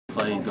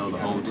played, though, the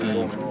whole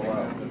team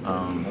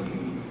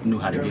knew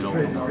how to get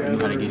open, knew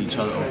how to get each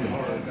other open,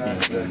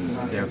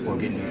 and therefore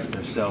getting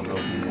themselves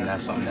open. And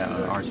that's something that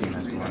our team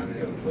has to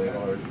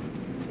learn.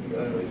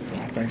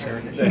 Thanks,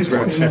 Eric. It's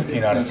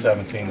 15 out of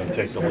 17. They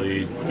take the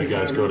lead. You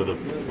guys go to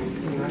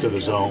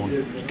the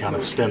zone, kind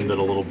of stemmed it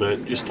a little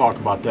bit. Just talk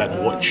about that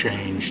and what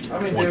changed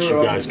once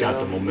you guys got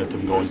the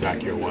momentum going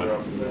back your way.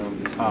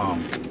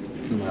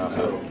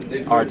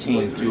 Our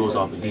team fuels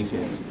off of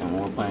defense, and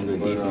when we're playing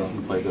good defense,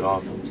 we play good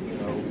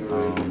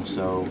offense.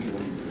 So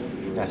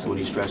that's what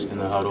he stressed in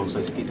the huddle. So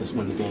let's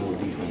win the game with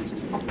defense.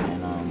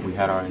 And we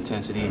had our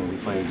intensity, and we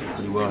played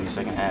pretty well in the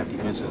second half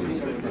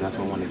defensively, and that's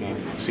what won the game.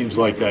 Seems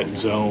like that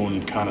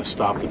zone kind of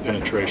stopped the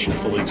penetration.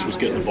 Felix was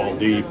getting the ball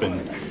deep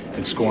and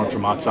scoring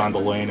from outside the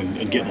lane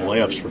and getting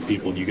layups for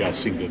people. You guys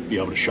seem to be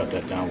able to shut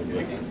that down a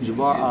little bit.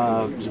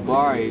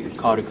 Jabari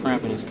caught a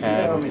cramp in his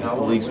calf, and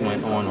Felix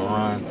went on a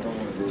run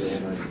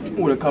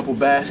with a couple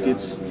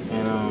baskets,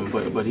 and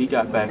but he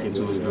got back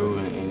into his groove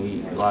and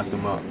he locked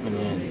him up in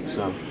the end.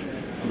 So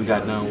we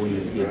got done what we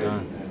needed to get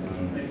done.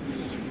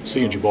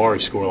 Seeing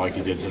Jabari score like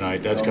he did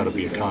tonight, that's got to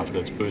be a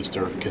confidence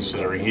booster,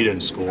 considering he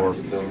didn't score.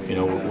 You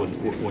know,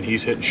 when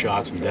he's hitting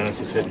shots and Dennis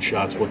is hitting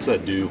shots, what's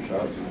that do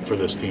for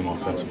this team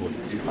offensively?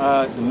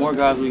 The more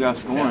guys we got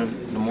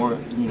scoring, the more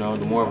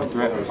of a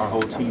threat our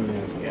whole team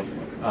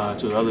is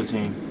to the other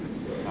team.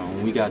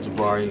 We got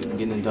Jabari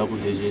getting in double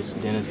digits,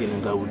 Dennis getting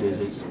in double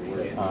digits.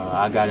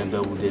 I got in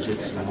double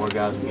digits. The more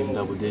guys we get in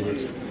double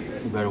digits,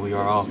 the better we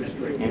are off,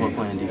 and we're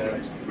playing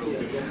defense.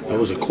 That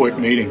was a quick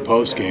meeting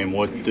post-game.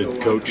 What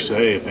did Coach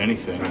say, if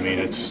anything? I mean,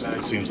 it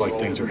seems like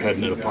things are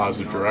heading in a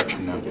positive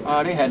direction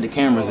now. They had the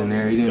cameras in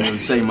there. He didn't really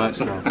say much,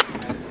 so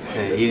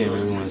he didn't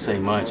really want to say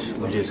much.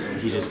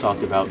 He just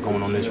talked about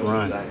going on this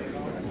run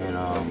and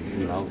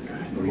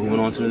moving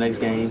on to the next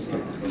game,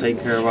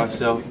 taking care of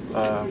ourselves,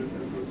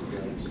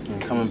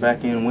 and coming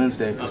back in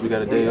Wednesday because we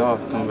got a day off.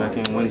 Coming back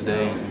in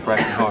Wednesday and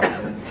practicing hard.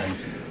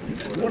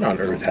 What on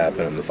earth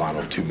happened in the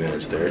final 2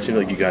 minutes there? It seemed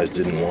like you guys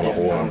didn't want to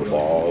hold on the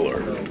ball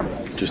or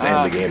just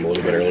end the game a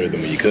little bit earlier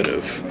than you could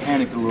have.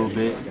 Panicked a little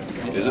bit.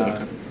 Is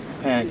it?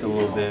 Panicked a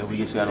little bit. We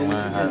just got to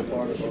learn how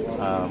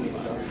to,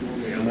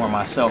 more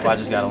myself, I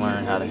just got to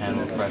learn how to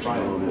handle the pressure a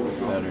little bit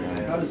better,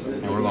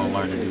 and we're going to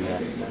learn to do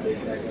that.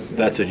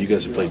 That's it. You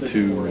guys have played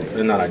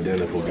they're not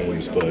identical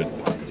games, but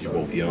you're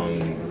both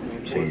young.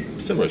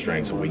 Similar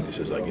strengths and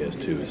weaknesses, I guess,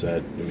 too. Is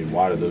that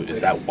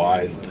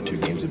why the two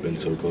games have been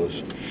so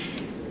close?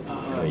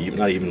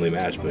 Not evenly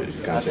matched, but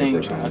kind of same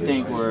personalities. I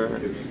think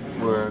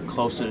we're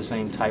close to the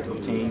same type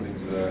of team,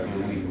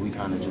 and we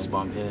kind of just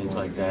bump heads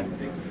like that.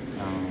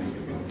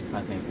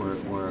 I think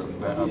we're a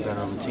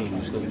better of a team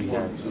just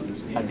because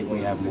I think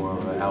we have more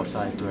of an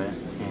outside threat,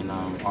 and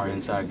our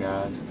inside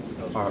guys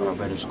are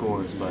better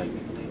scorers, but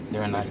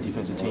they're a nice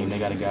defensive team. They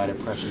got a guy that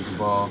pressures the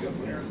ball.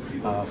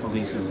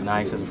 Felice is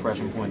nice as a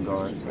freshman point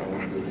guard.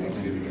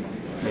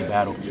 And they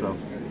battle, so.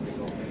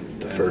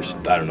 The first,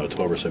 12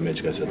 or so minutes,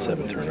 you guys had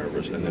 7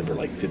 turnovers, and then for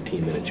like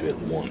 15 minutes you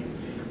had 1.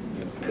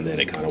 And then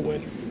it kind of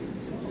went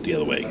the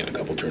other way. You got a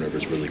couple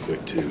turnovers really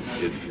quick, too.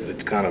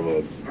 It's kind of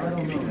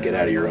if you can get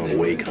out of your own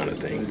way kind of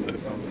thing. But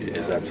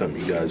is that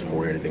something you guys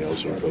more than anything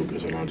else are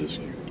focusing on?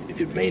 Just if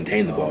you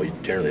maintain the ball, you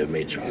generally have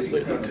made shots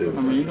lately, too.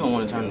 I mean, you don't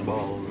want to turn the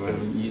ball over. I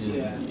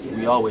mean,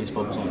 we always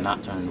focus on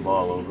not turning the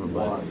ball over,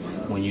 but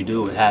when you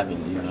do, it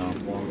happens,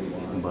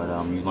 But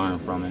you learn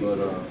from it.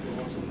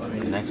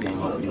 The next game,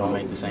 you don't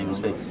make the same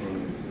mistakes.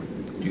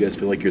 You guys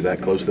feel like you're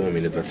that close, though? I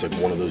mean, if that's like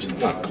one of those,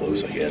 not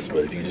close, I guess, but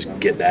if you just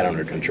get that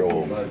under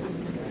control,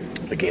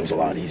 the game's a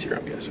lot easier,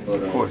 I'm guessing.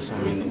 Of course. I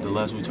mean, the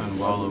less we turn the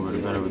ball over, the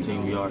better of a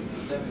team we are.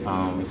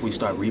 If we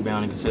start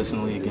rebounding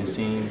consistently against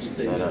teams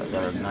that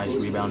are nice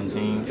rebounding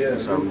teams, we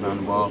start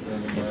rebounding the ball.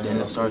 If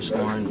Dennis starts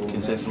scoring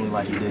consistently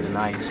like he did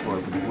tonight, he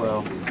scored pretty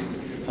well,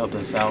 helped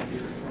us out.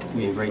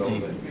 We're a great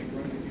team.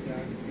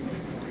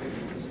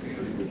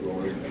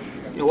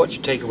 What's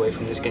your takeaway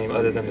from this game,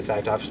 other than the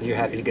fact, obviously, you're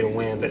happy to get a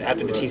win, but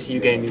after the TCU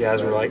game, you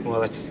guys were like, well,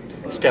 that's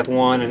step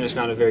one, and it's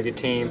not a very good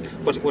team.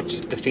 What's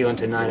the feeling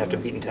tonight after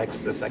beating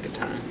Texas the second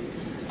time?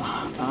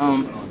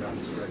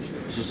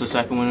 It's just the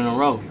second win in a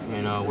row.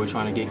 We're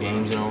trying to get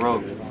games in a row.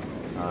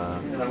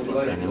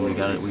 And then we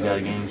got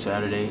a game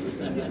Saturday.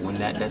 When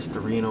that's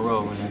 3 in a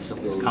row, and that's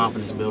a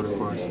confidence builder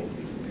for us.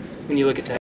 When you look at